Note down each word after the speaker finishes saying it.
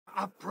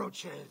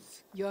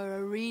approaches. Your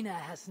arena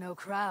has no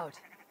crowd.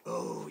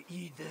 Oh,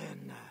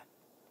 Eden.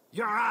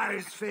 Your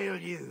eyes fail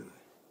you.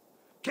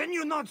 Can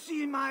you not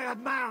see my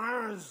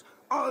admirers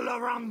all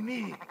around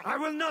me? I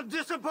will not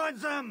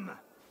disappoint them!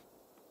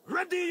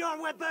 Ready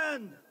your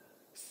weapon!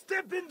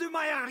 Step into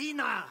my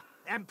arena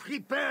and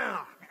prepare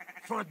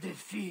for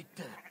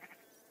defeat.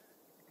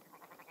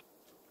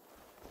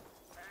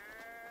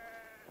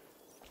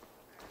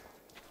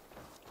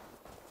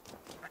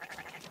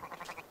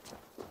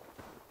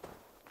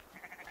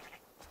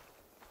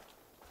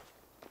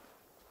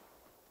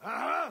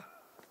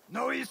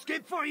 No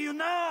escape for you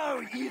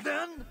now,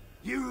 Eden!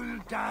 You'll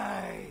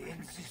die in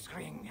this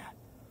ring.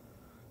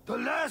 The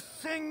last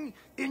thing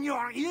in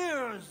your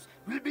ears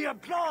will be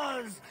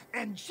applause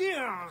and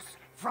cheers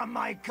from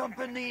my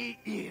company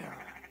here.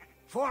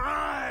 For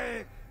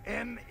I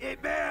am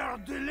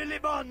Hébert de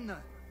Lillibonne,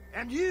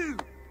 and you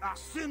are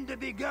soon to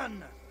be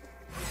begun.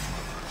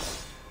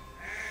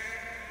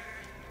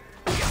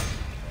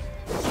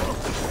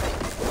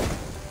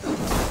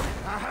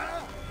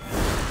 Aha!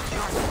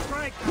 Your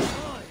strike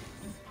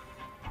annoys,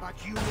 but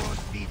you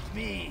won't beat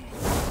me.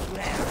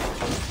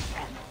 Clarity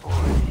and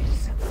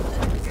poise.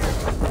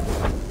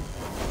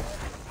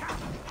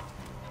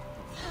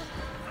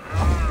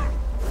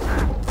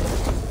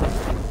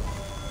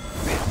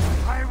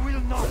 I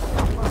will not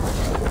suffer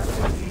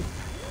defeat.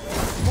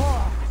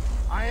 For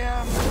I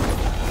am...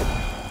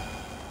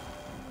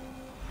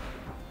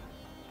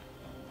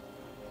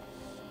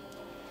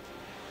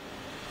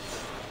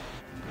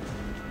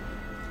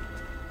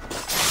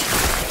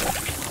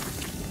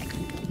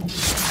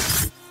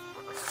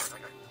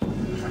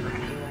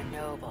 You are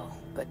noble,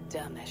 but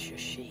dumb as your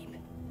sheep.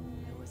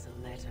 There was a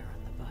letter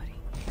on the body.